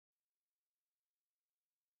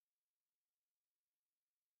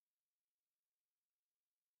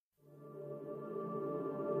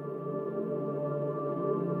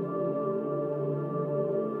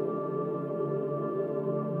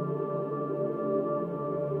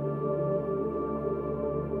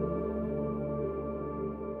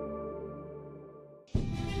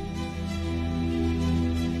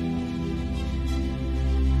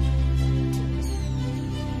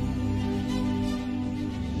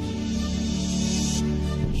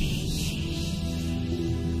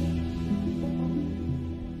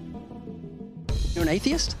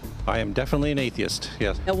atheist? I am definitely an atheist,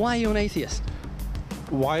 yes. Now, why are you an atheist?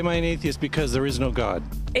 Why am I an atheist? Because there is no God.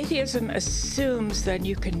 Atheism assumes that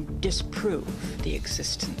you can disprove the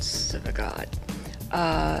existence of a God.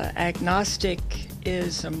 Agnostic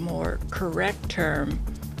is a more correct term,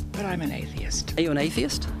 but I'm an atheist. Are you an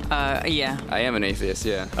atheist? Yeah. I am an atheist,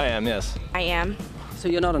 yeah. I am, yes. I am. So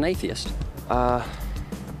you're not an atheist? No,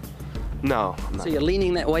 I'm not. So you're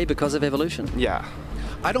leaning that way because of evolution? Yeah.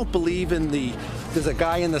 I don't believe in there's a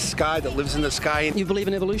guy in the sky that lives in the sky. You believe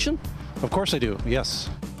in evolution? Of course I do, yes.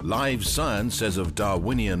 Live science says of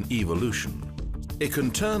Darwinian evolution, it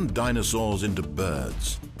can turn dinosaurs into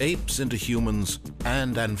birds, apes into humans,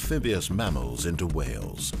 and amphibious mammals into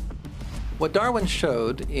whales. What Darwin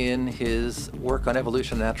showed in his work on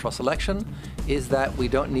evolution and natural selection is that we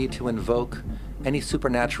don't need to invoke any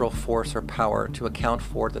supernatural force or power to account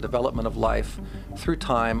for the development of life through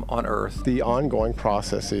time on Earth. The ongoing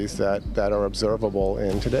processes that are observable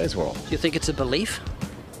in today's world. Do you think it's a belief?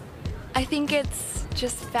 I think it's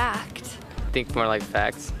just fact. I think more like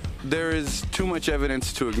facts. There is too much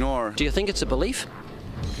evidence to ignore. Do you think it's a belief?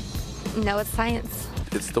 No, it's science.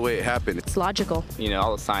 It's the way it happened. It's logical. You know,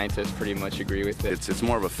 all the scientists pretty much agree with it. It's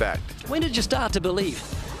more of a fact. When did you start to believe?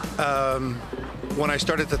 When I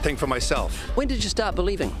started to think for myself. When did you start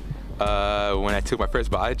believing? When I took my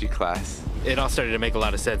first biology class. It all started to make a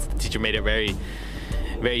lot of sense. The teacher made it very,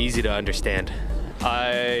 very easy to understand.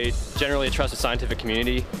 I generally trust the scientific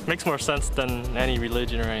community. Makes more sense than any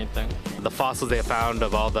religion or anything. The fossils they found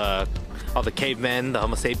of all the cavemen, the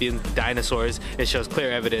Homo sapiens, the dinosaurs, it shows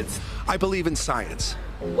clear evidence. I believe in science.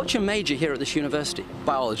 What's your major here at this university?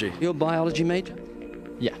 Biology. Your biology major?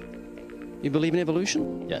 Yeah. You believe in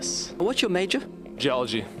evolution? Yes. What's your major?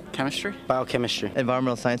 Geology. Chemistry? Biochemistry.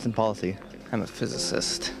 Environmental science and policy. I'm a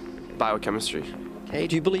physicist. Biochemistry. Okay,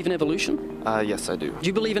 do you believe in evolution? Yes, I do. Do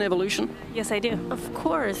you believe in evolution? Yes, I do. Of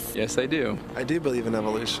course. Yes, I do. I do believe in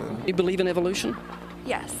evolution. You believe in evolution?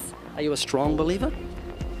 Yes. Are you a strong believer?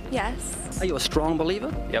 Yes. Are you a strong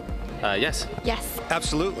believer? Yep. Yes. Yes.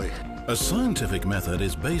 Absolutely. A scientific method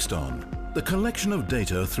is based on the collection of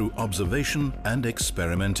data through observation and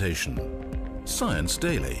experimentation. Science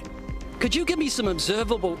Daily. Could you give me some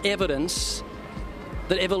observable evidence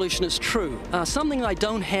that evolution is true? Something I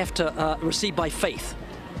don't have to receive by faith.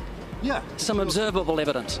 Yeah. Some observable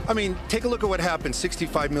evidence. I mean, take a look at what happened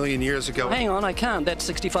 65 million years ago. Hang on, I can't. That's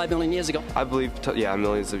 65 million years ago. I believe,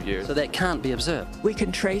 millions of years. So that can't be observed. We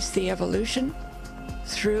can trace the evolution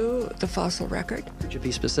through the fossil record. Could you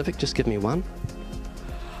be specific? Just give me one.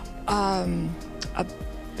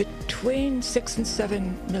 Between 6 and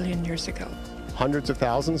 7 million years ago. Hundreds of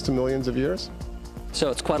thousands to millions of years? So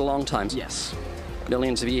it's quite a long time. Yes.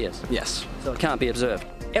 Millions of years. Yes. So it can't be observed.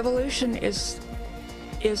 Evolution is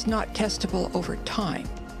not testable over time.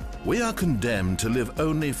 We are condemned to live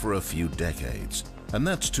only for a few decades, and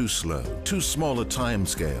that's too slow, too small a time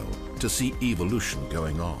scale to see evolution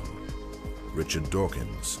going on. Richard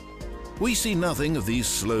Dawkins. We see nothing of these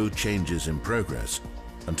slow changes in progress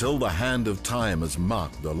until the hand of time has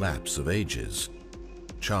marked the lapse of ages.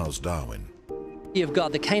 Charles Darwin. You've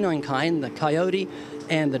got the canine kind, the coyote,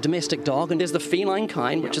 and the domestic dog, and there's the feline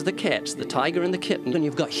kind, which is the cats, the tiger and the kitten, and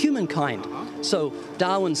you've got humankind. So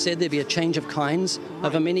Darwin said there'd be a change of kinds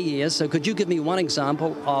over many years, so could you give me one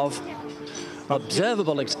example of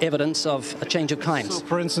observable evidence of a change of kinds? So,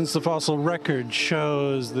 for instance, the fossil record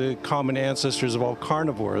shows the common ancestors of all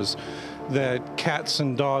carnivores, that cats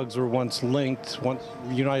and dogs were once linked, once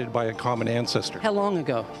united by a common ancestor. How long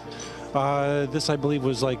ago? This, I believe,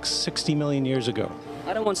 was like 60 million years ago.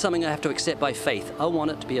 I don't want something I have to accept by faith. I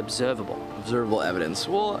want it to be observable. Observable evidence.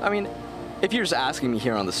 Well, I mean, if you're just asking me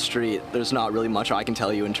here on the street, there's not really much I can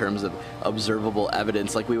tell you in terms of observable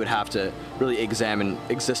evidence. Like, we would have to really examine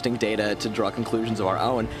existing data to draw conclusions of our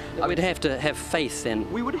own. We'd have to have faith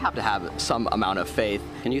then. We would have to have some amount of faith.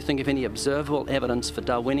 Can you think of any observable evidence for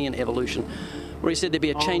Darwinian evolution where he said there'd be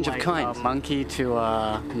a change of kinds? Monkey to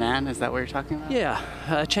man, is that what you're talking about? Yeah,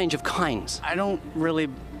 a change of kinds. I don't really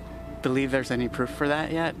believe there's any proof for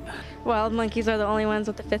that yet. Well, monkeys are the only ones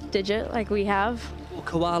with the 5th digit, like we have. Well,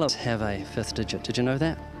 koalas have a 5th digit. Did you know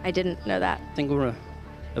that? I didn't know that. Think we're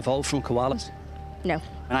evolved from koalas? No.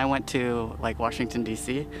 When I went to Washington,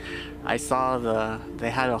 D.C., I saw they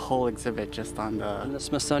had a whole exhibit just on the... In the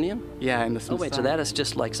Smithsonian? Yeah, in the Oh Smithsonian. wait, so that is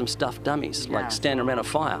just like some stuffed dummies, like standing around a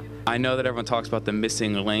fire. I know that everyone talks about the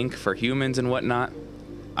missing link for humans and whatnot.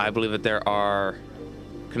 I believe that there are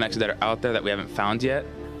connections that are out there that we haven't found yet.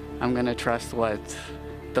 I'm going to trust what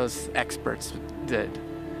those experts did.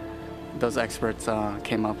 those experts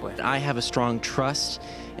came up with. I have a strong trust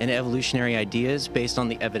in evolutionary ideas based on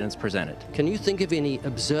the evidence presented. Can you think of any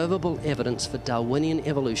observable evidence for Darwinian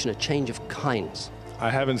evolution, a change of kinds? I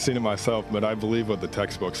haven't seen it myself, but I believe what the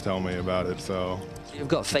textbooks tell me about it, so. You've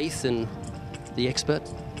got faith in the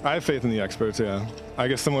experts? I have faith in the experts, yeah. I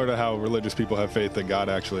guess similar to how religious people have faith that God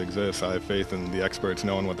actually exists, I have faith in the experts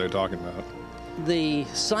knowing what they're talking about. The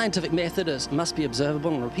scientific method must be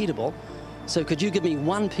observable and repeatable. So could you give me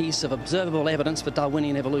one piece of observable evidence for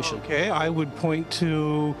Darwinian evolution? Okay, I would point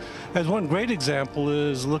to, as one great example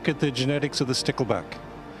is look at the genetics of the stickleback.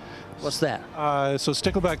 What's that? So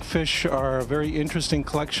stickleback fish are a very interesting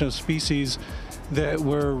collection of species that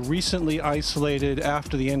were recently isolated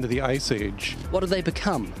after the end of the Ice Age. What did they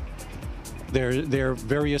become? They're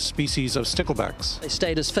various species of sticklebacks. They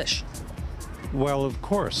stayed as fish? Well, of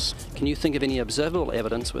course. Can you think of any observable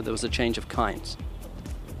evidence where there was a change of kinds?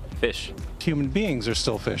 Fish. Human beings are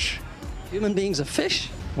still fish. Human beings are fish?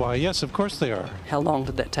 Why, yes, of course they are. How long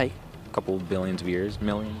did that take? A couple billions of years,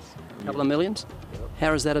 millions. A couple of millions?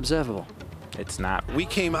 How is that observable? It's not. We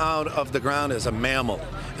came out of the ground as a mammal,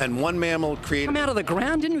 and one mammal created... Come out of the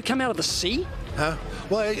ground? Didn't we come out of the sea? Huh?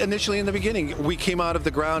 Well, initially in the beginning, we came out of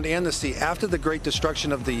the ground and the sea after the great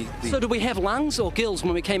destruction of the... So did we have lungs or gills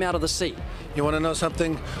when we came out of the sea? You want to know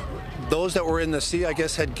something? Those that were in the sea, I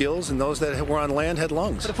guess, had gills, and those that were on land had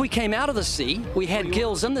lungs. But if we came out of the sea, we had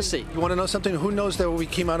gills in the sea. You want to know something? Who knows that we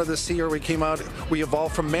came out of the sea or we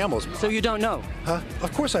evolved from mammals? So you don't know? Huh?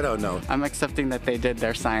 Of course I don't know. I'm accepting that they did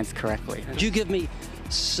their science correctly. Could you give me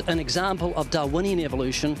an example of Darwinian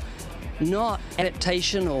evolution, not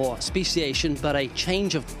adaptation or speciation, but a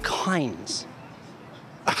change of kinds?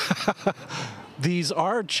 These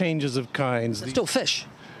are changes of kinds. They're still fish.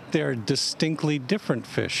 They're distinctly different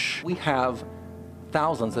fish. We have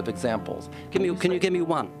thousands of examples. Can you give me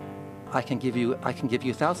one? I can give you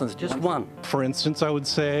thousands. Just one. For instance, I would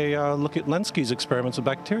say look at Lenski's experiments with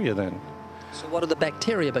bacteria then. So what did the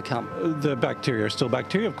bacteria become? The bacteria are still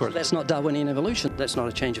bacteria, of course. So that's not Darwinian evolution. That's not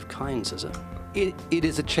a change of kinds, is it? It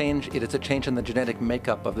is a change. It is a change in the genetic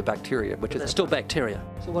makeup of the bacteria, which is still bacteria.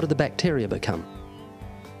 So what did the bacteria become?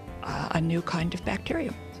 A new kind of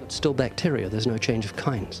bacterium. So it's still bacteria. There's no change of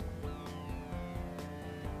kinds.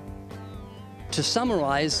 To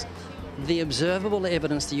summarize, the observable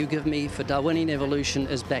evidence that you give me for Darwinian evolution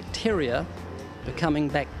is bacteria becoming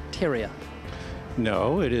bacteria.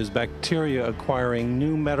 No, it is bacteria acquiring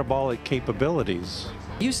new metabolic capabilities.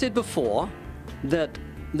 You said before that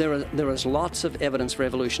there is lots of evidence for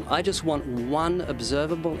evolution. I just want one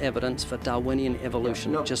observable evidence for Darwinian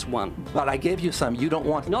evolution, just one. But I gave you some. You don't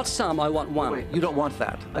want... Not some, I want one. Wait, you don't want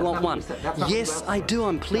that. I want one. Yes, I do.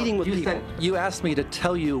 I'm pleading with people. You asked me to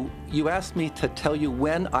tell you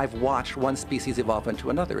when I've watched one species evolve into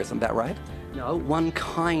another. Isn't that right? No, one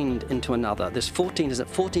kind into another. There's 14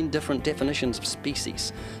 different definitions of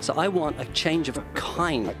species. So I want a change of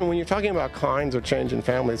kind. When you're talking about kinds or change in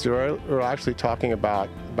families, you're actually talking about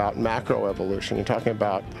macroevolution. You're talking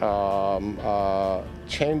about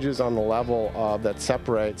changes on the level that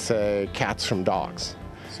separate, say, cats from dogs.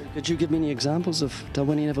 So could you give me any examples of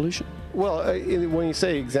Darwinian evolution? Well, when you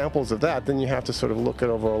say examples of that, then you have to sort of look at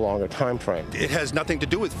over a longer time frame. It has nothing to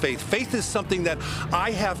do with faith. Faith is something that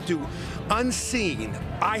I have to, unseen,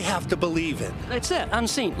 I have to believe in. That's it,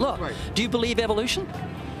 unseen. Look, do you believe evolution?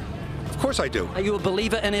 Of course I do. Are you a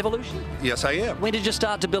believer in evolution? Yes, I am. When did you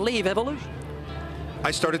start to believe evolution?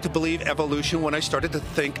 I started to believe evolution when I started to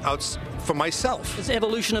think out for myself. Is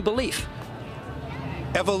evolution a belief?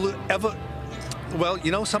 Well,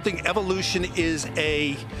 you know something? Evolution is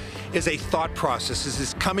a thought process.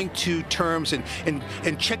 Is coming to terms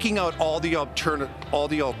and checking out all the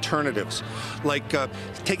alternatives, like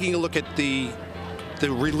taking a look at the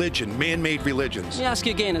religion, man-made religions. Let me ask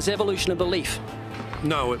you again: is evolution a belief?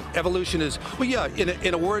 No, evolution is, well, yeah.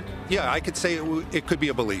 In a word, yeah, I could say it could be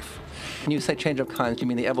a belief. When you say change of kinds, you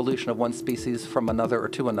mean the evolution of one species from another or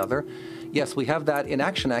to another? Yes, we have that in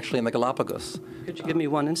action, actually, in the Galapagos. Could you give me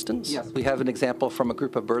one instance? Yes, we have an example from a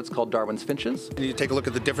group of birds called Darwin's finches. And you take a look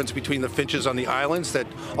at the difference between the finches on the islands that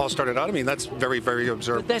all started out. I mean, that's very, very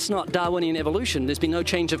observable. But that's not Darwinian evolution. There's been no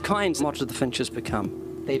change of kinds. What did the finches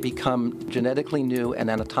become? They become genetically new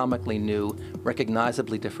and anatomically new,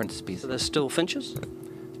 recognizably different species. So they're still finches?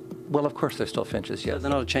 Well, of course, they're still finches, yes. So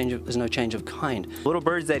they're not there's no change of kind. Little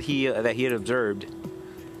birds that he had observed.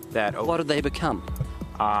 What did they become?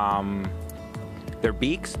 Their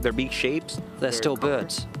beak shapes. They're still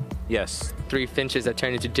birds. Yes. 3 finches that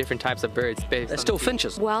turn into different types of birds. They're still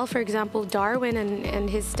finches. Well, for example, Darwin and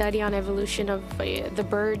his study on evolution of the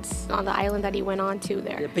birds on the island that he went on to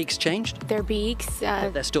there. Their beaks changed? Their beaks.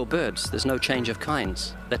 They're still birds. There's no change of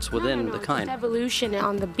kinds. That's within the kind. Just evolution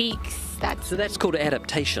on the beaks. So that's called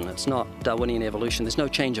adaptation. It's not Darwinian evolution. There's no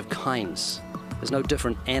change of kinds. There's no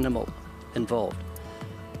different animal involved.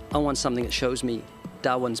 I want something that shows me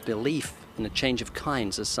Darwin's belief in a change of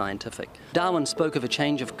kinds is scientific. Darwin spoke of a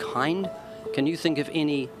change of kind. Can you think of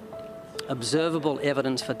any observable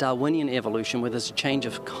evidence for Darwinian evolution where there's a change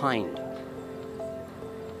of kind?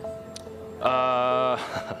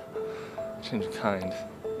 Change of kind.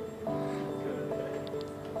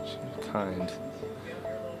 Change of kind.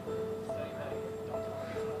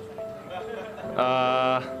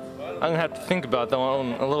 I'm gonna have to think about that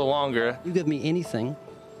one a little longer. You give me anything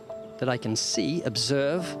that I can see,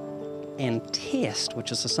 observe, and test,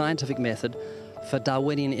 which is a scientific method for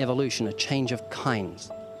Darwinian evolution, a change of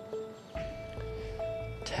kinds.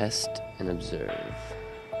 Test and observe.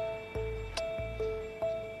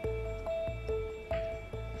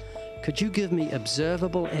 Could you give me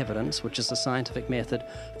observable evidence, which is a scientific method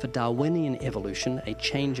for Darwinian evolution, a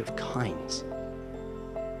change of kinds?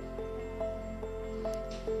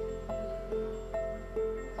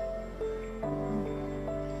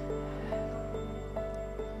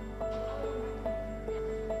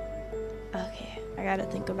 I gotta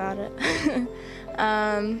think about it.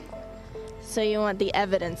 So you want the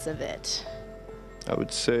evidence of it? I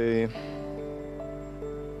would say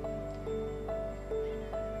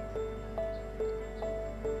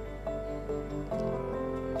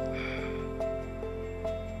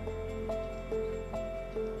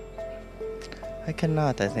I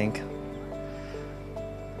cannot, I think.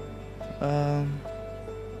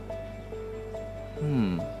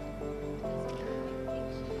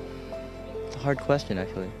 It's a hard question,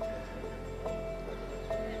 actually.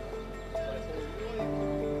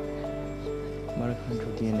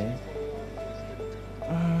 Mitochondrial DNA.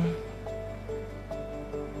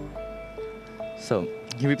 So,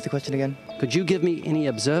 can you repeat the question again? Could you give me any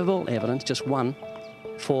observable evidence, just one,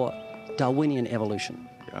 for Darwinian evolution?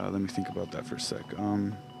 Let me think about that for a sec.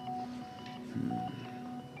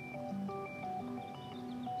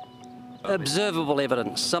 Observable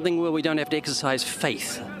evidence, something where we don't have to exercise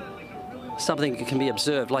faith. Something that can be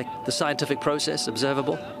observed, like the scientific process,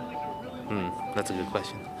 observable? That's a good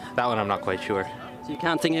question. That one I'm not quite sure. So you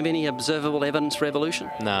can't think of any observable evidence for evolution?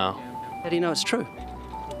 No. How do you know it's true?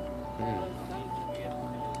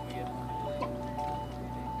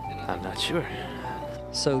 I'm not sure.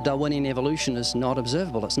 So Darwinian evolution is not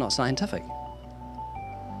observable, it's not scientific.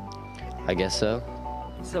 I guess so.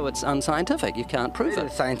 So it's unscientific, you can't prove it.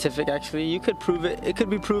 It's scientific, actually. You could prove it. It could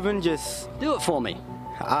be proven, just... Do it for me.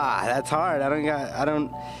 That's hard.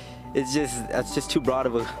 That's just too broad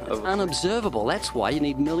of a... It's unobservable, that's why you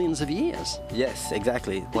need millions of years. Yes,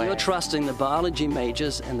 exactly. You're trusting the biology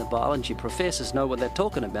majors and the biology professors know what they're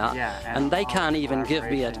talking about, and they can't even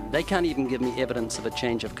give me evidence of a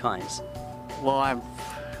change of kinds. Well,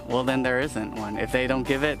 then there isn't one. If they don't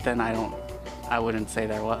give it, then I wouldn't say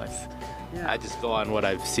there was. Yeah. I just go on what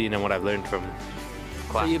I've seen and what I've learned from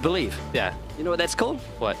class. So you believe? Yeah. You know what that's called?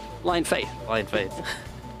 What? Blind faith. Blind faith.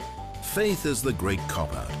 Faith is the great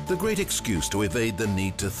cop-out, the great excuse to evade the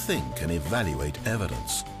need to think and evaluate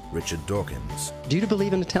evidence. Richard Dawkins. Do you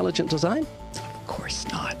believe in intelligent design? Of course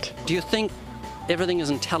not. Do you think everything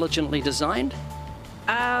is intelligently designed?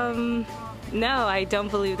 No, I don't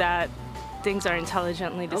believe that things are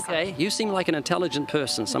intelligently designed. Okay, you seem like an intelligent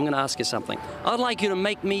person, so I'm going to ask you something. I'd like you to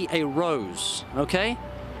make me a rose, okay?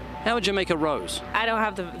 How would you make a rose? I don't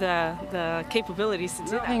have the capabilities to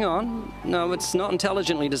do that. Hang on. No, it's not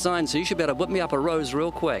intelligently designed, so you should be able to whip me up a rose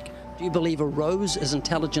real quick. Do you believe a rose is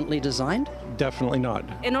intelligently designed? Definitely not.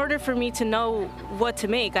 In order for me to know what to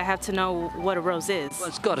make, I have to know what a rose is. Well,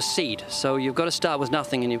 it's got a seed, so you've got to start with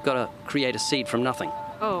nothing and you've got to create a seed from nothing.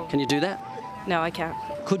 Oh. Can you do that? No, I can't.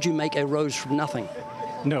 Could you make a rose from nothing?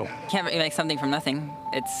 No. Can't make something from nothing.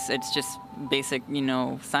 It's just basic,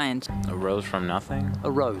 science. A rose from nothing?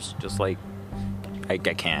 A rose. Just like, I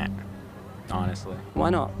can't, honestly.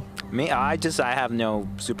 Why not? Me, I have no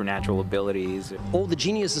supernatural abilities. All the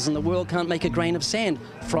geniuses in the world can't make a grain of sand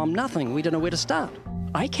from nothing. We don't know where to start.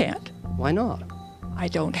 I can't. Why not? I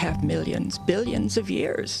don't have millions, billions of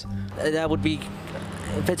years. That would be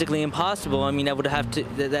physically impossible. I mean, I would have to.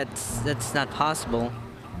 That's not possible.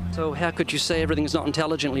 So how could you say everything's not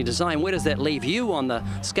intelligently designed? Where does that leave you on the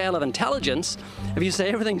scale of intelligence if you say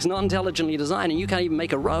everything's not intelligently designed and you can't even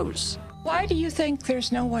make a rose? Why do you think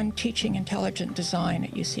there's no one teaching intelligent design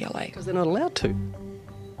at UCLA? Because they're not allowed to.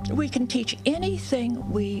 We can teach anything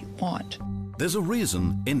we want. There's a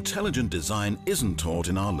reason intelligent design isn't taught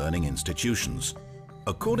in our learning institutions.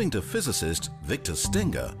 According to physicist Victor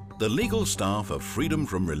Stenger, the legal staff of Freedom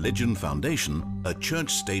from Religion Foundation, a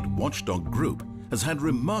church-state watchdog group, has had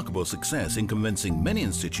remarkable success in convincing many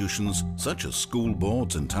institutions, such as school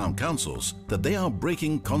boards and town councils, that they are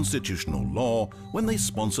breaking constitutional law when they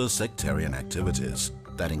sponsor sectarian activities.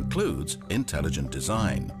 That includes intelligent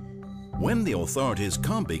design. When the authorities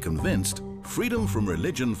can't be convinced, Freedom from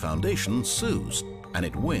Religion Foundation sues, and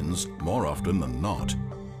it wins more often than not.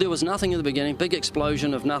 There was nothing in the beginning, big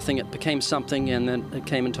explosion of nothing, it became something, and then it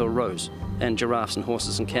came into a rose, and giraffes and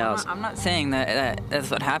horses and cows. I'm not saying that that's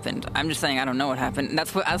what happened. I'm just saying I don't know what happened.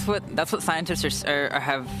 That's what scientists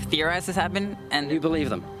have theorized has happened, and you believe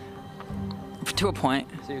them? To a point.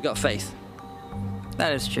 So you've got faith?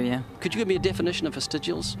 That is true, yeah. Could you give me a definition of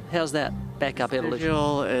vestigials? How's that back up evolution?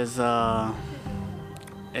 Vestigial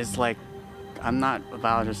is like, I'm not a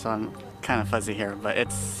biologist, so I'm kind of fuzzy here, but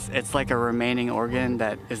it's like a remaining organ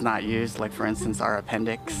that is not used. Like, for instance, our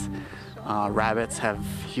appendix. Rabbits have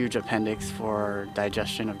huge appendix for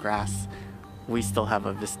digestion of grass. We still have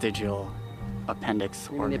a vestigial appendix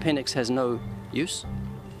organ. The appendix has no use?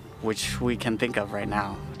 Which we can think of right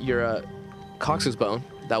now. Your coccyx bone,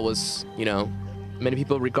 that was, many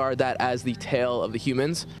people regard that as the tail of the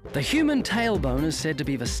humans. The human tailbone is said to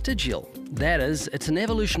be vestigial. That is, it's an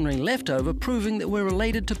evolutionary leftover proving that we're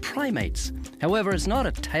related to primates. However, it's not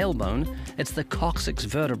a tailbone, it's the coccyx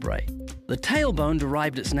vertebrae. The tailbone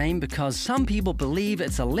derived its name because some people believe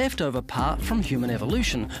it's a leftover part from human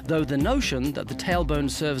evolution, though the notion that the tailbone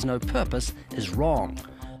serves no purpose is wrong.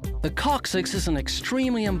 The coccyx is an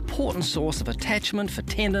extremely important source of attachment for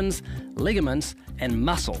tendons, ligaments, and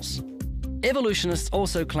muscles. Evolutionists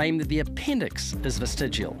also claim that the appendix is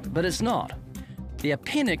vestigial, but it's not. The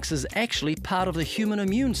appendix is actually part of the human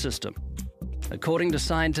immune system. According to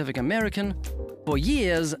Scientific American, for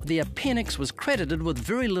years, the appendix was credited with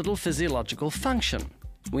very little physiological function.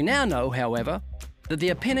 We now know, however, that the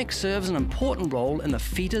appendix serves an important role in the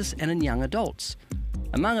fetus and in young adults.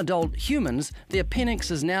 Among adult humans, the appendix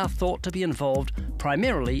is now thought to be involved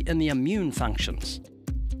primarily in the immune functions.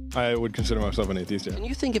 I would consider myself an atheist, yeah. Can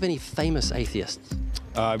you think of any famous atheists?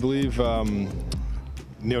 I believe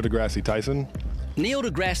Neil deGrasse Tyson. Neil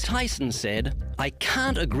deGrasse Tyson said, "I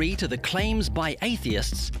can't agree to the claims by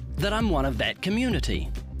atheists that I'm one of that community."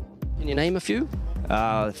 Can you name a few?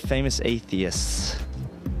 Famous atheists.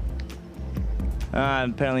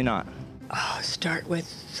 Apparently not. Start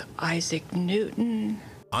with Isaac Newton.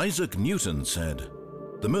 Isaac Newton said,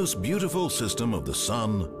 "The most beautiful system of the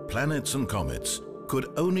sun, planets and comets could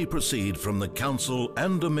only proceed from the counsel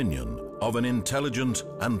and dominion of an intelligent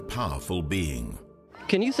and powerful being."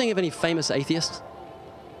 Can you think of any famous atheists?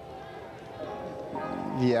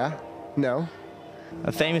 Yeah. No.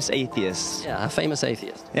 A famous atheist. Yeah, a famous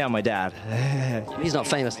atheist. Yeah, my dad. He's not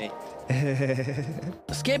famous.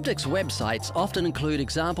 Skeptics' websites often include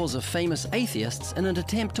examples of famous atheists in an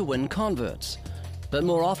attempt to win converts. But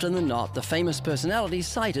more often than not, the famous personalities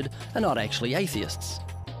cited are not actually atheists.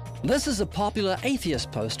 This is a popular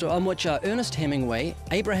atheist poster on which are Ernest Hemingway,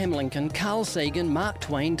 Abraham Lincoln, Carl Sagan, Mark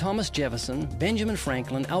Twain, Thomas Jefferson, Benjamin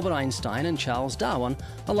Franklin, Albert Einstein, and Charles Darwin,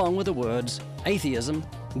 along with the words, "Atheism,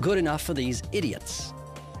 good enough for these idiots."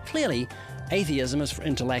 Clearly, atheism is for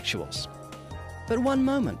intellectuals. But one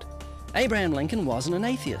moment, Abraham Lincoln wasn't an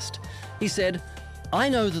atheist. He said, "I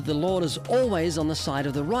know that the Lord is always on the side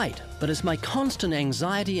of the right, but it's my constant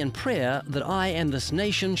anxiety and prayer that I and this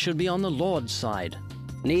nation should be on the Lord's side."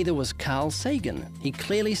 Neither was Carl Sagan. He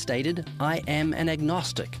clearly stated, "I am an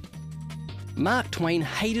agnostic." Mark Twain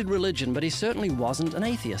hated religion, but he certainly wasn't an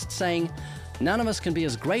atheist, saying, "None of us can be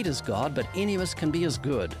as great as God, but any of us can be as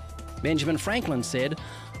good." Benjamin Franklin said,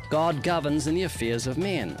 "God governs in the affairs of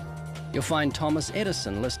men." You'll find Thomas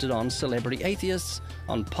Edison listed on Celebrity Atheists,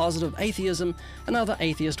 on Positive Atheism, and other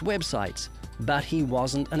atheist websites, but he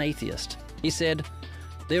wasn't an atheist. He said,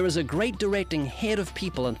 "There is a great directing head of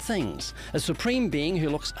people and things, a supreme being who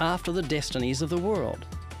looks after the destinies of the world."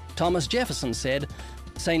 Thomas Jefferson said,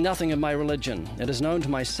 "Say nothing of my religion. It is known to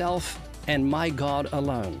myself and my God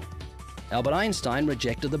alone." Albert Einstein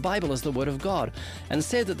rejected the Bible as the Word of God and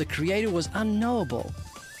said that the Creator was unknowable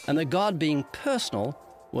and that God, being personal,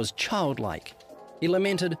 was childlike. He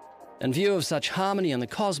lamented, "In view of such harmony in the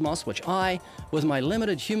cosmos, which I, with my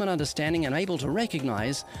limited human understanding, am able to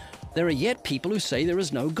recognize, there are yet people who say there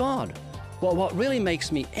is no God. Well, what really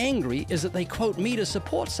makes me angry is that they quote me to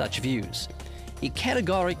support such views." He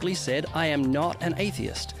categorically said, "I am not an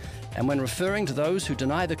atheist," and when referring to those who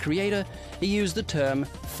deny the Creator, he used the term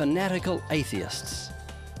fanatical atheists.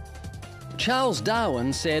 Charles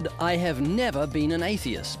Darwin said, "I have never been an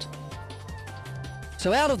atheist."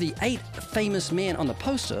 So out of the 8 famous men on the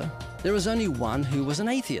poster, there is only one who was an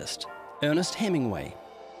atheist, Ernest Hemingway.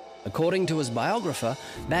 According to his biographer,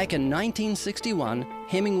 back in 1961,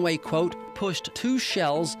 Hemingway, quote, pushed 2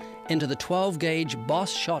 shells into the 12-gauge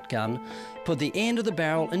Boss shotgun, put the end of the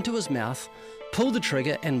barrel into his mouth, pulled the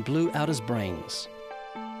trigger, and blew out his brains.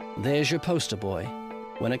 There's your poster boy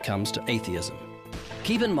when it comes to atheism.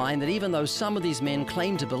 Keep in mind that even though some of these men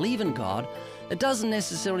claim to believe in God, it doesn't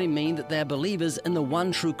necessarily mean that they're believers in the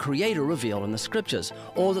one true creator revealed in the scriptures,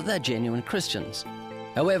 or that they're genuine Christians.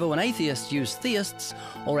 However, when atheists use theists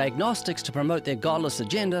or agnostics to promote their godless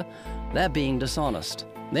agenda, they're being dishonest.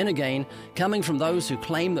 Then again, coming from those who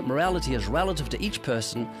claim that morality is relative to each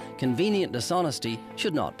person, convenient dishonesty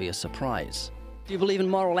should not be a surprise. Do you believe in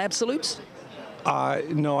moral absolutes?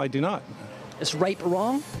 No, I do not. Is rape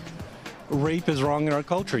wrong? Rape is wrong in our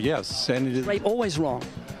culture, yes. And it is rape always wrong?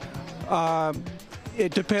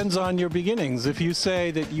 It depends on your beginnings. If you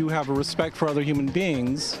say that you have a respect for other human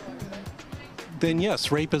beings, then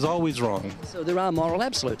yes, rape is always wrong. So there are moral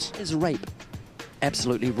absolutes. Is rape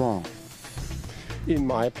absolutely wrong? In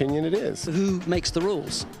my opinion, it is. Who makes the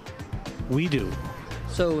rules? We do.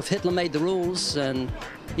 So if Hitler made the rules and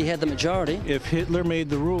he had the majority? If Hitler made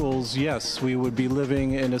the rules, yes, we would be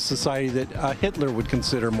living in a society that Hitler would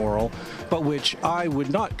consider moral, but which I would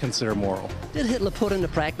not consider moral. Did Hitler put into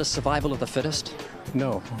practice survival of the fittest?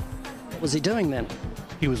 No. What was he doing then?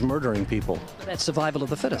 He was murdering people. That's survival of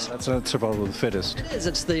the fittest. That's not survival of the fittest. It is.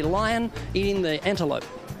 It's the lion eating the antelope.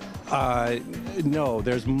 No,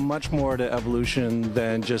 there's much more to evolution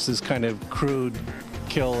than just this kind of crude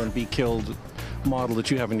kill and be killed model that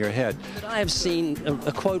you have in your head. But I have seen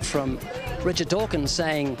a quote from Richard Dawkins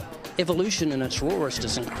saying, evolution in its rawest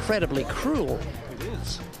is incredibly cruel. It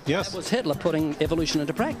is. Yes. That was Hitler putting evolution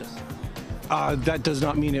into practice. That does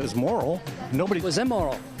not mean it was moral. Nobody was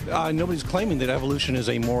immoral. Nobody's claiming that evolution is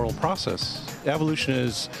a moral process. Evolution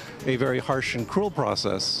is a very harsh and cruel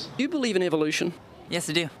process. Do you believe in evolution? Yes,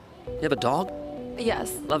 I do. You have a dog?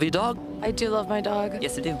 Yes. Love your dog? I do love my dog.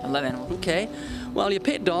 Yes, I do. I love animals. Okay. Well, your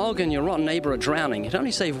pet dog and your rotten neighbor are drowning. You'd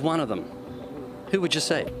only save one of them. Who would you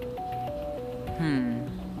save?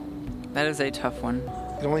 That is a tough one.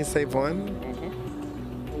 You only save one?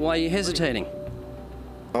 Why are you hesitating?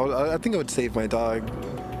 I think I would save my dog.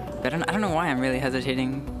 I don't know why I'm really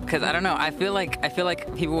hesitating. Because I don't know. I feel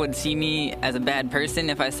like people would see me as a bad person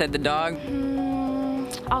if I said the dog.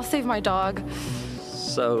 I'll save my dog.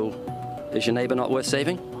 So, is your neighbor not worth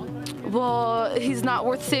saving? Well, he's not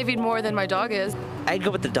worth saving more than my dog is. I'd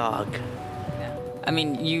go with the dog. Yeah. I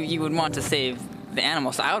mean, you would want to save the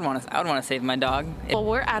animal, so I would want to save my dog. Well,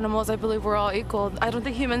 we're animals. I believe we're all equal. I don't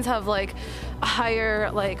think humans have like a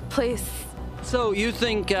higher place. So you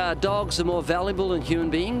think dogs are more valuable than human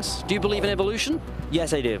beings? Do you believe in evolution?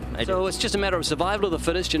 Yes, I do. So it's just a matter of survival of the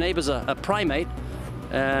fittest. Your neighbor's a primate,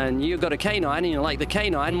 and you've got a canine, and you like the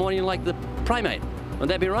canine more than you like the primate. Would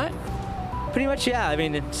that be right? Pretty much, yeah. I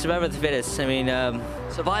mean, it's survival of the fittest. I mean,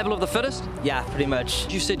 survival of the fittest? Yeah, pretty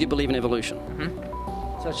much. You said you believe in evolution.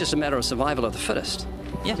 So it's just a matter of survival of the fittest.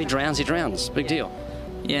 Yeah. If he drowns, he drowns. Big deal.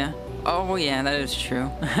 Yeah. Oh, yeah, that is true.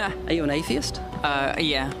 Are you an atheist?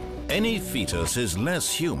 Yeah. Any fetus is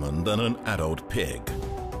less human than an adult pig.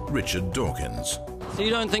 Richard Dawkins. So you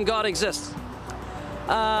don't think God exists?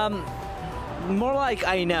 More like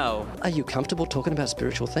I know. Are you comfortable talking about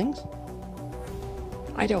spiritual things?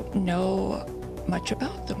 I don't know much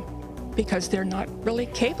about them because they're not really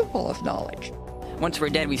capable of knowledge. Once we're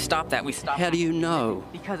dead, we stop that. We stop. How do you know?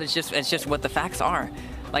 Because it's just what the facts are.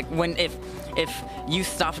 Like if you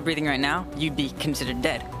stopped breathing right now, you'd be considered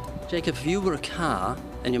dead. Jacob, if you were a car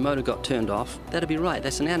and your motor got turned off, that'd be right.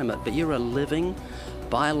 That's inanimate. But you're a living,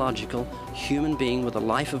 biological human being with a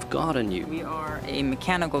life of God in you. We are a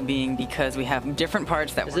mechanical being because we have different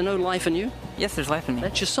parts that. Is there no life in you? Yes, there's life in me.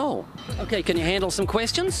 That's your soul. Okay, can you handle some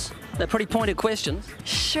questions? They're pretty pointed questions.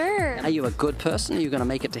 Sure. Are you a good person? Are you going to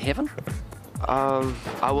make it to heaven?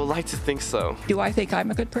 I would like to think so. Do I think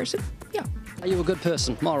I'm a good person? Yeah. Are you a good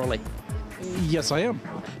person, morally? Yes, I am.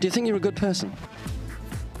 Do you think you're a good person?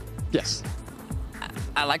 Yes.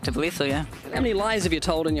 I like to believe so, yeah. How many lies have you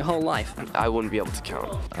told in your whole life? I wouldn't be able to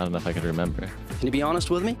count. I don't know if I could remember. Can you be honest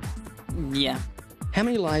with me? Yeah. How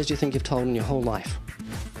many lies do you think you've told in your whole life?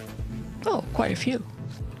 Oh, quite a few.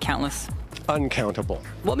 Countless. Uncountable.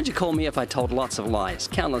 What would you call me if I told lots of lies?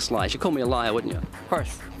 Countless lies. You'd call me a liar, wouldn't you? Of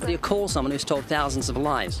course. What do you call someone who's told thousands of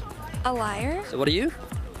lies? A liar? So what are you?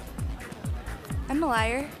 I'm a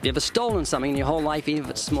liar. Have you ever stolen something in your whole life, even if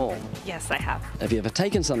it's small? Yes, I have. Have you ever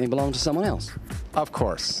taken something that belonged to someone else? Of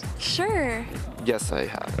course. Sure. Yes, I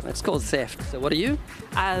have. That's called theft. So what are you?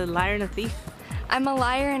 A liar and a thief. I'm a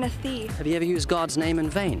liar and a thief. Have you ever used God's name in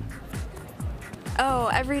vain? Oh,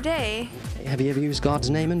 every day. Have you ever used God's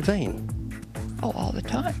name in vain? Oh, all the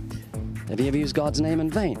time. Have you ever used God's name in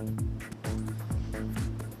vain?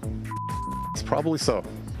 It's probably so.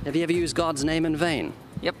 Have you ever used God's name in vain?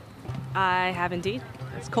 Yep. I have indeed.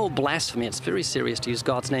 It's called blasphemy. It's very serious to use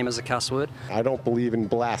God's name as a cuss word. I don't believe in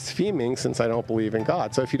blaspheming since I don't believe in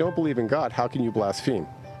God. So if you don't believe in God, how can you blaspheme?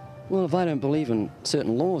 Well, if I don't believe in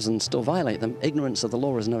certain laws and still violate them, ignorance of the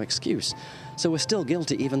law is no excuse. So we're still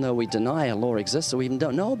guilty even though we deny a law exists or we even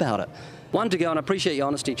don't know about it. One to go, and I appreciate your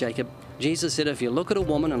honesty, Jacob. Jesus said if you look at a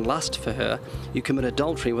woman and lust for her, you commit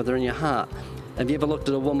adultery with her in your heart. Have you ever looked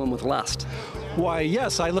at a woman with lust? Why,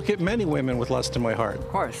 yes, I look at many women with lust in my heart. Of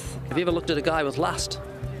course. Have you ever looked at a guy with lust?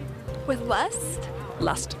 With lust?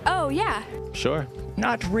 Lust. Oh, yeah. Sure.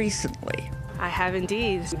 Not recently. I have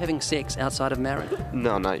indeed. Having sex outside of marriage?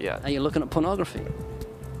 No, not yet. Are you looking at pornography?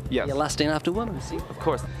 Yes. You're lusting after women? Of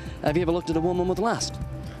course. Have you ever looked at a woman with lust?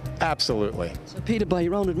 Absolutely. So, Peter, by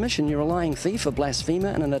your own admission, you're a lying thief, a blasphemer,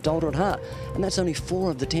 and an adulterate heart. And that's only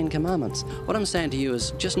 4 of the 10 commandments. What I'm saying to you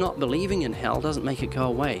is just not believing in hell doesn't make it go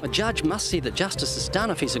away. A judge must see that justice is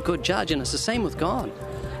done if he's a good judge, and it's the same with God.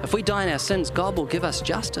 If we die in our sins, God will give us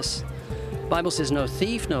justice. The Bible says no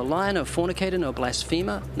thief, no liar, no fornicator, no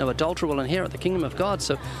blasphemer, no adulterer will inherit the kingdom of God.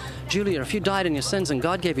 So, Julia, if you died in your sins and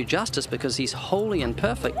God gave you justice because he's holy and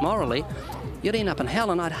perfect morally, you'd end up in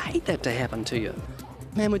hell, and I'd hate that to happen to you.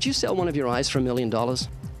 Man, would you sell one of your eyes for $1 million?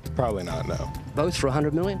 Probably not, no. Both for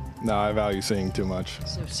 $100 million? No, I value seeing too much.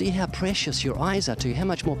 So see how precious your eyes are to you, how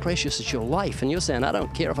much more precious is your life. And you're saying, I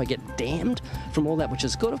don't care if I get damned from all that which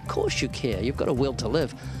is good. Of course you care. You've got a will to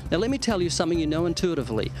live. Now let me tell you something you know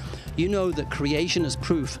intuitively. You know that creation is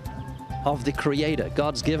proof of the Creator.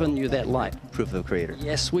 God's given you that light. Proof of the Creator.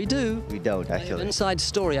 Yes, we do. We don't, actually. Inside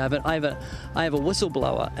story. I have a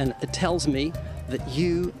whistleblower, and it tells me that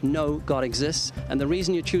you know God exists, and the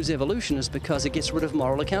reason you choose evolution is because it gets rid of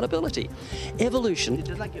moral accountability. Evolution... It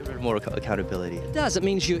does not get rid of moral accountability. It does. It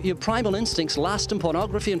means your primal instincts, lust and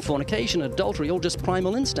pornography and fornication and adultery, all just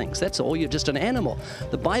primal instincts. That's all. You're just an animal.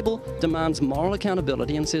 The Bible demands moral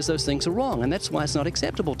accountability and says those things are wrong, and that's why it's not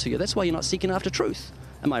acceptable to you. That's why you're not seeking after truth.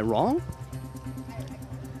 Am I wrong?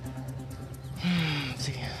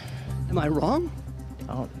 Am I wrong?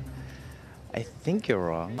 I think you're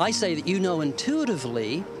wrong. I say that you know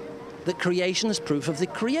intuitively that creation is proof of the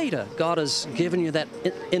Creator. God has given you that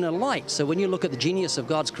inner light. So when you look at the genius of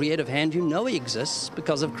God's creative hand, you know he exists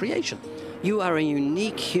because of creation. You are a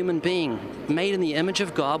unique human being, made in the image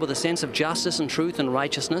of God with a sense of justice and truth and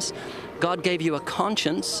righteousness. God gave you a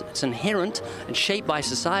conscience. It's inherent. It's shaped by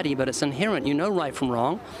society, but it's inherent. You know right from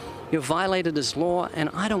wrong. You've violated his law, and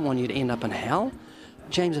I don't want you to end up in hell.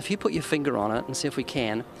 James, if you put your finger on it and see if we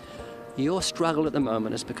can, your struggle at the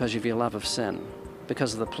moment is because of your love of sin,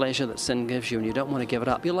 because of the pleasure that sin gives you, and you don't want to give it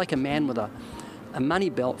up. You're like a man with a money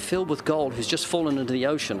belt filled with gold who's just fallen into the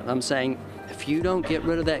ocean. And I'm saying, if you don't get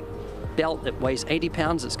rid of that belt that weighs 80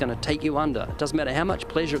 pounds, it's going to take you under. It doesn't matter how much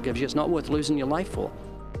pleasure it gives you, it's not worth losing your life for.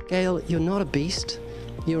 Gail, you're not a beast.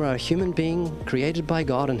 You are a human being created by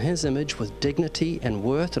God in his image with dignity and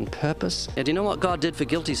worth and purpose. And do you know what God did for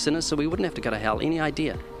guilty sinners so we wouldn't have to go to hell? Any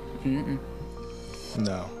idea?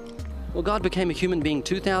 No. Well, God became a human being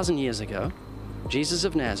 2,000 years ago, Jesus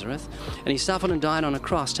of Nazareth, and he suffered and died on a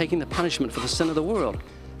cross, taking the punishment for the sin of the world.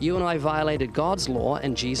 You and I violated God's law,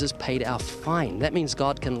 and Jesus paid our fine. That means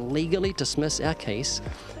God can legally dismiss our case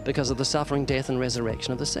because of the suffering, death, and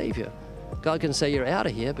resurrection of the Savior. God can say you're out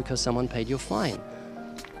of here because someone paid your fine.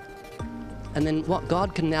 And then what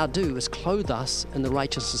God can now do is clothe us in the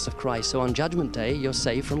righteousness of Christ. So on Judgment Day, you're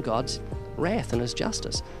saved from God's wrath and his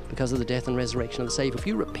justice because of the death and resurrection of the Savior. If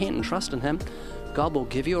you repent and trust in him, God will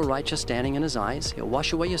give you a righteous standing in his eyes. He'll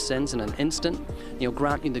wash away your sins in an instant, and he'll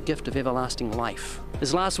grant you the gift of everlasting life.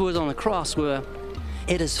 His last words on the cross were,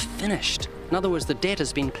 "It is finished." In other words, the debt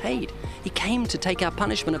has been paid. He came to take our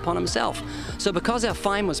punishment upon himself. So because our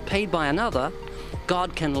fine was paid by another,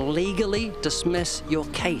 God can legally dismiss your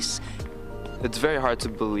case. It's very hard to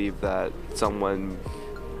believe that someone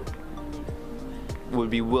would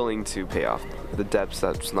be willing to pay off the debts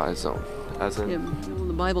that's not his own. As in, well,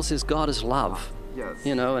 the Bible says God is love. Yes.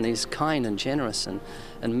 You know, and he's kind and generous and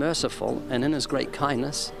merciful, and in his great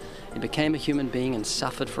kindness, he became a human being and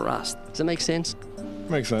suffered for us. Does that make sense?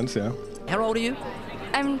 Makes sense, yeah. How old are you?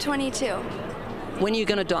 I'm 22. When are you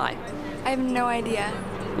going to die? I have no idea.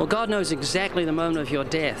 Well, God knows exactly the moment of your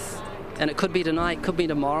death. And it could be tonight, could be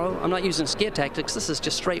tomorrow. I'm not using scare tactics. This is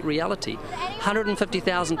just straight reality.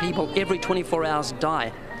 150,000 people every 24 hours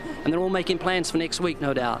die. And they're all making plans for next week,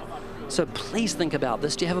 no doubt. So please think about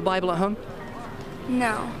this. Do you have a Bible at home?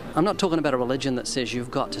 No. I'm not talking about a religion that says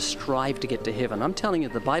you've got to strive to get to heaven. I'm telling you,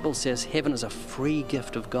 the Bible says heaven is a free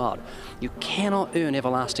gift of God. You cannot earn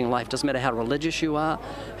everlasting life. Doesn't matter how religious you are,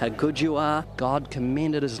 how good you are. God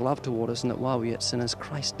commended his love toward us, and that while we were yet sinners,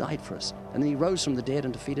 Christ died for us. And then he rose from the dead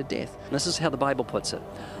and defeated death. And this is how the Bible puts it.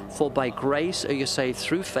 For by grace are you saved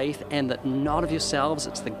through faith, and that not of yourselves,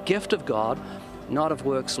 it's the gift of God, not of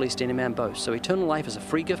works, lest any man boast. So eternal life is a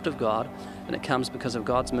free gift of God, and it comes because of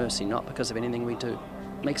God's mercy, not because of anything we do.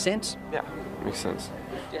 Make sense? Yeah, makes sense.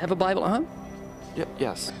 Do you have a Bible at home?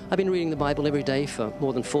 Yes. I've been reading the Bible every day for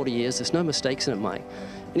more than 40 years. There's no mistakes in it, Mike.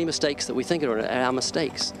 Any mistakes that we think are our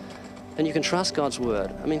mistakes. And you can trust God's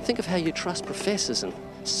word. I mean, think of how you trust professors and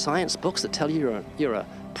science books that tell you you're a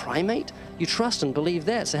primate. You trust and believe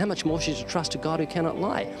that, so how much more should you trust a God who cannot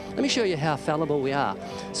lie? Let me show you how fallible we are.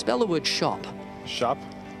 Spell the word shop. Shop?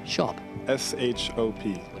 Shop.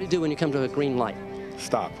 S-H-O-P. What do you do when you come to a green light?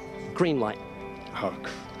 Stop. Green light. Oh.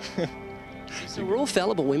 So we're all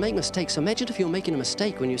fallible. We make mistakes. So imagine if you're making a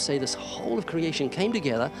mistake when you say this whole of creation came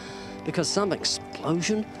together because some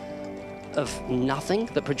explosion of nothing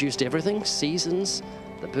that produced everything, seasons,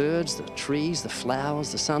 the birds, the trees, the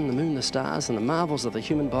flowers, the sun, the moon, the stars, and the marvels of the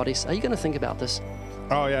human bodies. Are you going to think about this?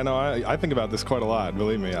 Oh, yeah, no, I think about this quite a lot,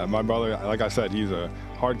 believe me. My brother, like I said, he's a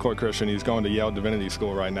hardcore Christian. He's going to Yale Divinity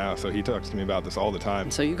School right now, so he talks to me about this all the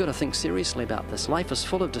time. So you've got to think seriously about this. Life is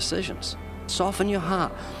full of decisions. Soften your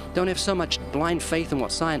heart. Don't have so much blind faith in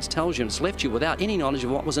what science tells you, and it's left you without any knowledge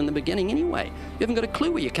of what was in the beginning anyway. You haven't got a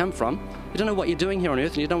clue where you come from. You don't know what you're doing here on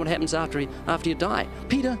earth, and you don't know what happens after you die.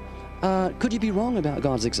 Peter, could you be wrong about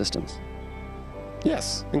God's existence?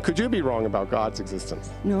 Yes. And could you be wrong about God's existence?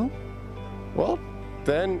 No. Well,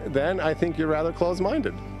 then I think you're rather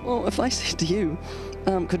closed-minded. Well, if I said to you,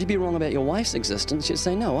 could you be wrong about your wife's existence? You'd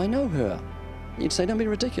say, no, I know her. You'd say, don't be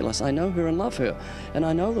ridiculous. I know her and love her. And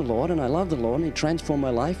I know the Lord, and I love the Lord, and he transformed my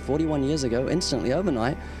life 41 years ago, instantly,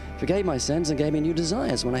 overnight, forgave my sins, and gave me new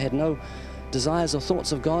desires when I had no desires or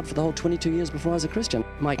thoughts of God for the whole 22 years before I was a Christian.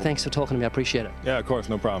 Mike, thanks for talking to me. I appreciate it. Yeah, of course,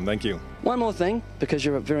 no problem. Thank you. One more thing, because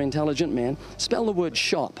you're a very intelligent man. Spell the word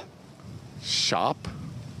shop. Shop?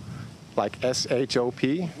 Like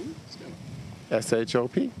S-H-O-P?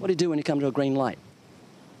 S-H-O-P? What do you do when you come to a green light?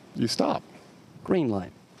 You stop. Green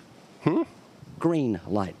light. Green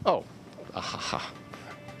light. Oh.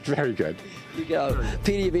 Very good. You go.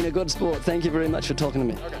 Peter, you've been a good sport. Thank you very much for talking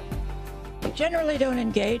to me. Okay. I generally don't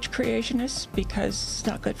engage creationists because it's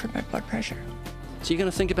not good for my blood pressure. So you're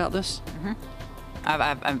going to think about this?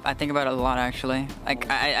 I think about it a lot, actually. Like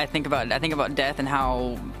I think about death and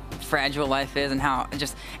how fragile life is, and how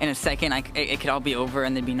just in a second it could all be over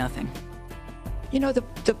and there'd be nothing. You know,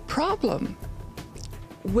 the problem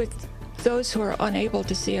with those who are unable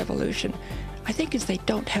to see evolution, I think, is they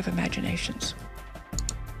don't have imaginations.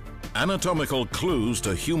 Anatomical clues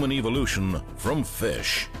to human evolution from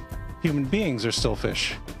fish. Human beings are still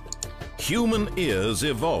fish. Human ears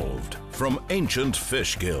evolved from ancient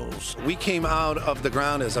fish gills. We came out of the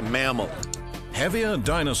ground as a mammal. Heavier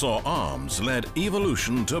dinosaur arms led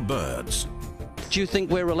evolution to birds. Do you think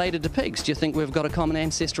we're related to pigs? Do you think we've got a common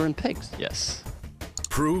ancestor in pigs? Yes.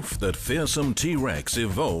 Proof that fearsome T-Rex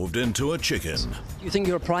evolved into a chicken. Do you think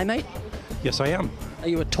you're a primate? Yes, I am. Are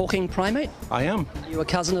you a talking primate? I am. Are you a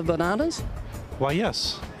cousin of bananas? Why,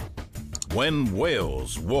 yes. When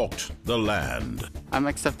whales walked the land. I'm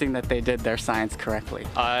accepting that they did their science correctly.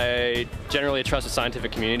 I generally trust the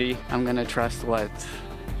scientific community. I'm going to trust what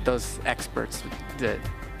those experts did.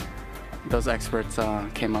 Those experts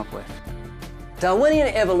came up with. Darwinian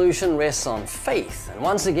evolution rests on faith, and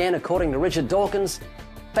once again, according to Richard Dawkins,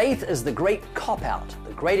 faith is the great cop-out,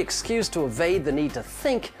 the great excuse to evade the need to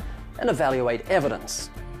think and evaluate evidence.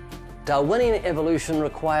 Darwinian evolution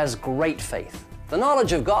requires great faith. The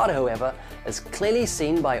knowledge of God, however, is clearly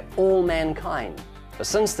seen by all mankind. For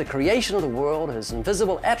since the creation of the world, his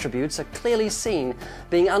invisible attributes are clearly seen,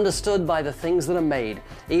 being understood by the things that are made,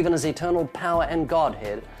 even his eternal power and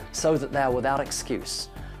Godhead, so that they are without excuse.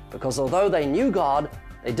 Because although they knew God,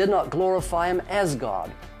 they did not glorify him as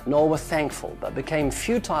God, nor were thankful, but became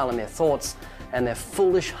futile in their thoughts, and their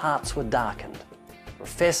foolish hearts were darkened.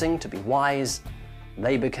 Professing to be wise,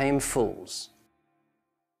 they became fools.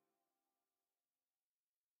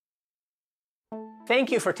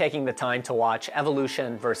 Thank you for taking the time to watch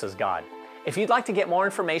Evolution versus God. If you'd like to get more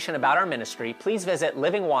information about our ministry, please visit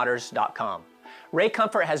livingwaters.com. Ray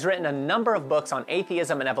Comfort has written a number of books on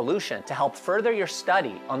atheism and evolution to help further your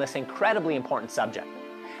study on this incredibly important subject.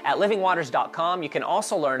 At livingwaters.com, you can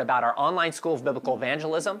also learn about our online School of Biblical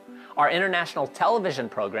Evangelism, our international television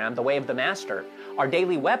program, The Way of the Master, our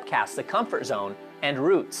daily webcast, The Comfort Zone, and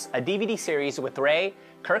Roots, a DVD series with Ray,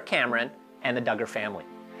 Kirk Cameron, and the Duggar family.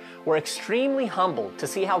 We're extremely humbled to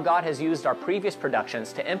see how God has used our previous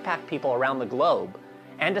productions to impact people around the globe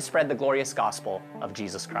and to spread the glorious gospel of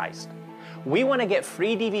Jesus Christ. We want to get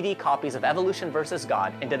free DVD copies of Evolution vs.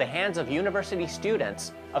 God into the hands of university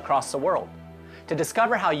students across the world. To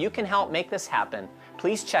discover how you can help make this happen,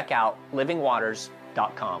 please check out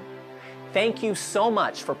livingwaters.com. Thank you so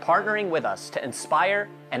much for partnering with us to inspire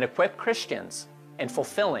and equip Christians in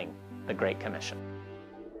fulfilling the Great Commission.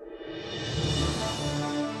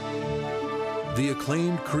 The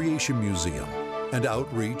acclaimed Creation Museum and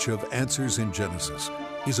outreach of Answers in Genesis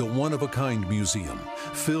is a one-of-a-kind museum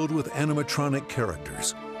filled with animatronic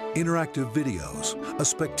characters, interactive videos, a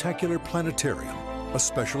spectacular planetarium, a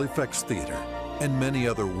special effects theater, and many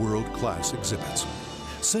other world-class exhibits.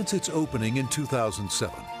 Since its opening in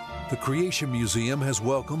 2007, the Creation Museum has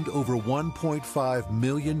welcomed over 1.5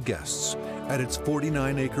 million guests at its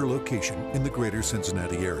 49-acre location in the greater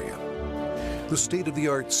Cincinnati area. The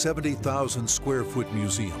state-of-the-art 70,000 square foot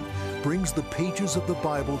museum brings the pages of the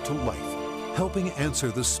Bible to life, helping answer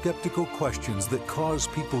the skeptical questions that cause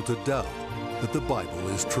people to doubt that the Bible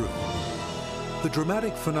is true. The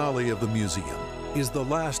dramatic finale of the museum is The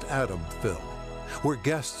Last Adam film, where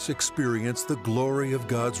guests experience the glory of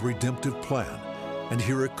God's redemptive plan and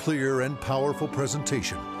hear a clear and powerful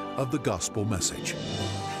presentation of the gospel message.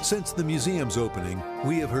 Since the museum's opening,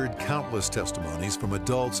 we have heard countless testimonies from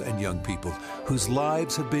adults and young people whose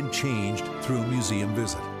lives have been changed through a museum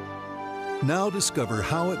visit. Now discover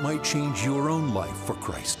how it might change your own life for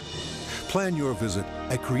Christ. Plan your visit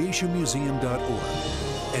at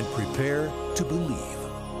creationmuseum.org and prepare to believe.